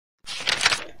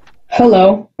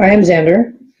Hello, I am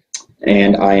Zander,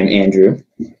 And I am Andrew.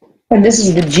 and this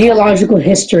is the geological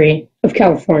history of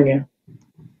California.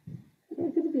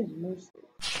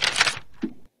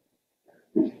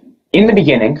 In the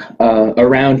beginning,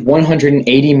 around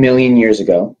 180 million years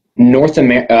ago, the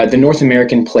North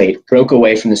American plate broke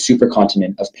away from the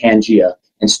supercontinent of Pangaea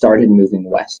and started moving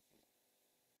west.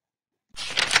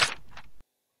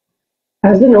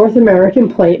 As the North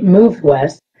American plate moved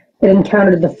west, it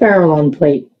encountered the Farallon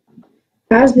plate.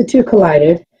 As the two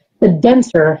collided, the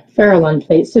denser Farallon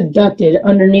plate subducted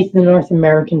underneath the North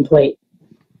American plate.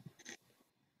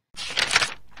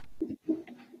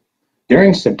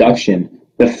 During subduction,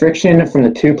 the friction from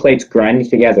the two plates grinding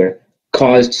together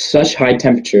caused such high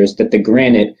temperatures that the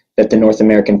granite that the North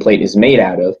American plate is made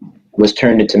out of was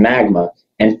turned into magma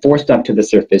and forced up to the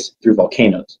surface through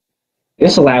volcanoes.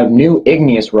 This allowed new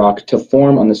igneous rock to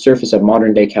form on the surface of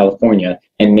modern-day California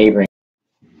and neighboring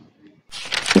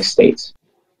states.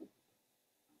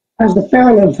 As the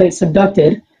Farallon plate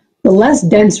subducted, the less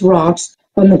dense rocks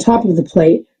on the top of the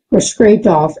plate were scraped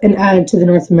off and added to the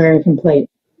North American plate.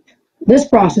 This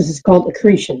process is called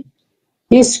accretion.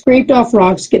 These scraped off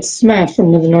rocks get smashed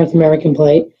into the North American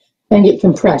plate and get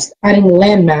compressed, adding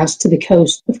landmass to the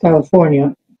coast of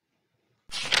California.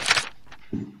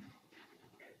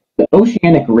 The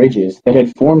oceanic ridges that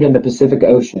had formed in the Pacific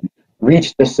Ocean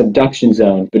reached the subduction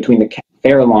zone between the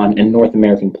Farallon and North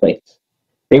American plates.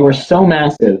 They were so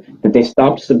massive that they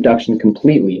stopped subduction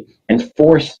completely and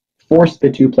forced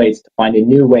the two plates to find a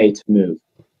new way to move.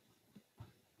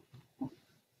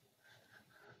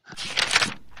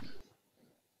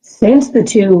 Since the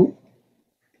two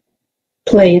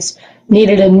plates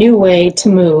needed a new way to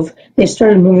move, they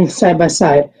started moving side by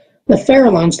side. The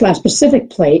Farallon/Pacific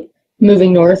plate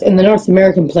moving north and the North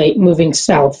American plate moving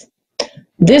south.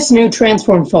 This new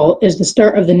transform fault is the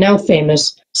start of the now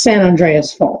famous San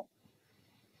Andreas Fault.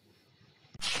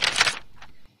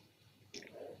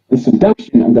 The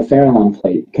subduction of the Farallon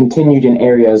plate continued in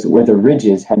areas where the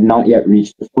ridges had not yet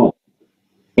reached the fault.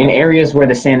 In areas where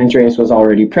the San Andreas was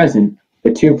already present,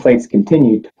 the two plates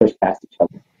continued to push past each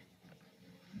other.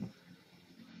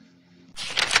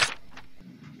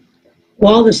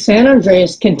 While the San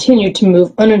Andreas continued to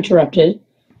move uninterrupted,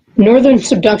 northern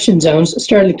subduction zones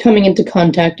started coming into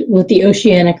contact with the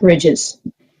oceanic ridges.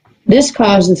 This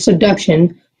caused the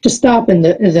subduction to stop in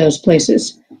those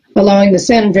places, allowing the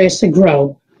San Andreas to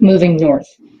grow, moving north.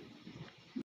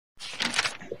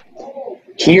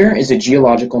 Here is a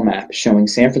geological map showing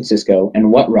San Francisco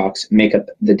and what rocks make up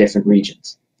the different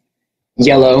regions.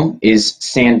 Yellow is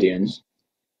sand dunes,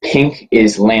 pink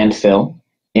is landfill,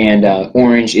 and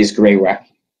orange is gray rock.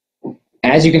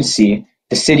 As you can see,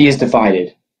 the city is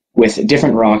divided with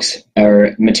different rocks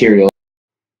or materials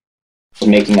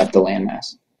making up the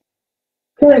landmass.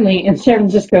 Currently, in San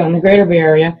Francisco and the Greater Bay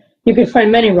Area, you can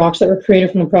find many rocks that were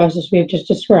created from the process we have just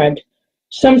described.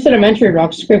 Some sedimentary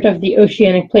rocks scraped off the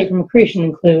oceanic plate from accretion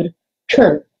include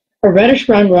chert, a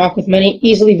reddish-brown rock with many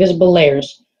easily visible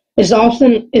layers. It is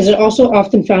also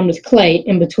often found with clay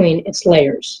in between its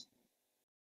layers.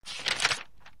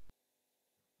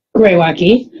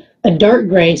 Greywacke, a dark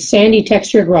gray, sandy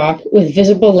textured rock with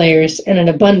visible layers and an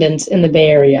abundance in the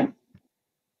Bay Area.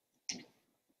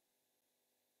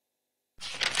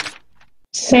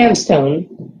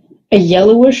 Sandstone, a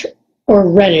yellowish or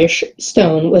reddish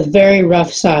stone with very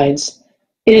rough sides.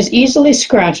 It is easily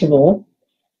scratchable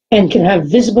and can have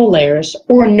visible layers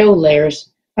or no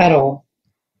layers at all.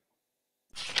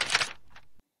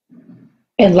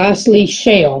 And lastly,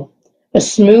 shale, a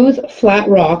smooth, flat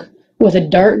rock with a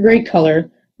dark gray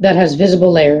color that has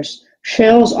visible layers.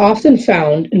 Shale is often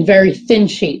found in very thin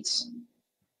sheets.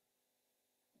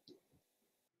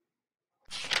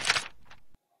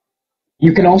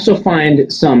 You can also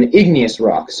find some igneous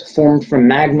rocks formed from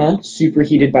magma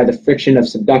superheated by the friction of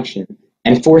subduction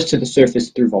and forced to the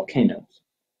surface through volcanoes.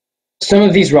 Some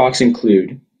of these rocks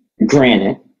include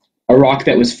granite, a rock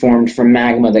that was formed from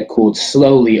magma that cooled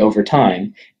slowly over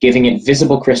time, giving it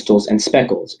visible crystals and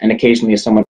speckles, and occasionally a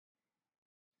somewhat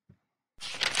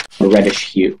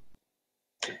reddish hue.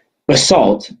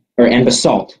 Basalt,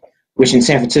 which in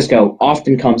San Francisco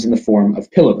often comes in the form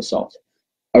of pillow basalt,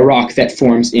 a rock that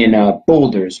forms in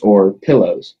boulders or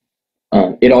pillows.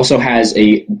 It also has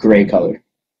a gray color.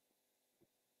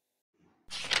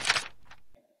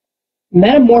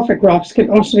 Metamorphic rocks can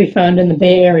also be found in the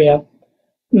Bay Area.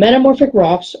 Metamorphic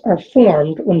rocks are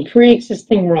formed when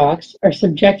pre-existing rocks are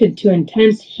subjected to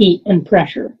intense heat and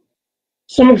pressure.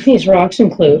 Some of these rocks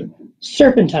include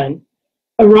serpentine,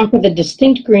 a rock with a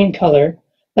distinct green color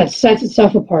that sets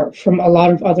itself apart from a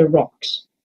lot of other rocks.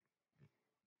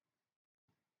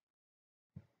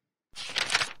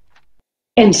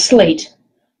 and slate,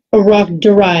 a rock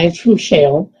derived from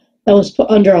shale that was put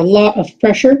under a lot of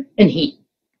pressure and heat.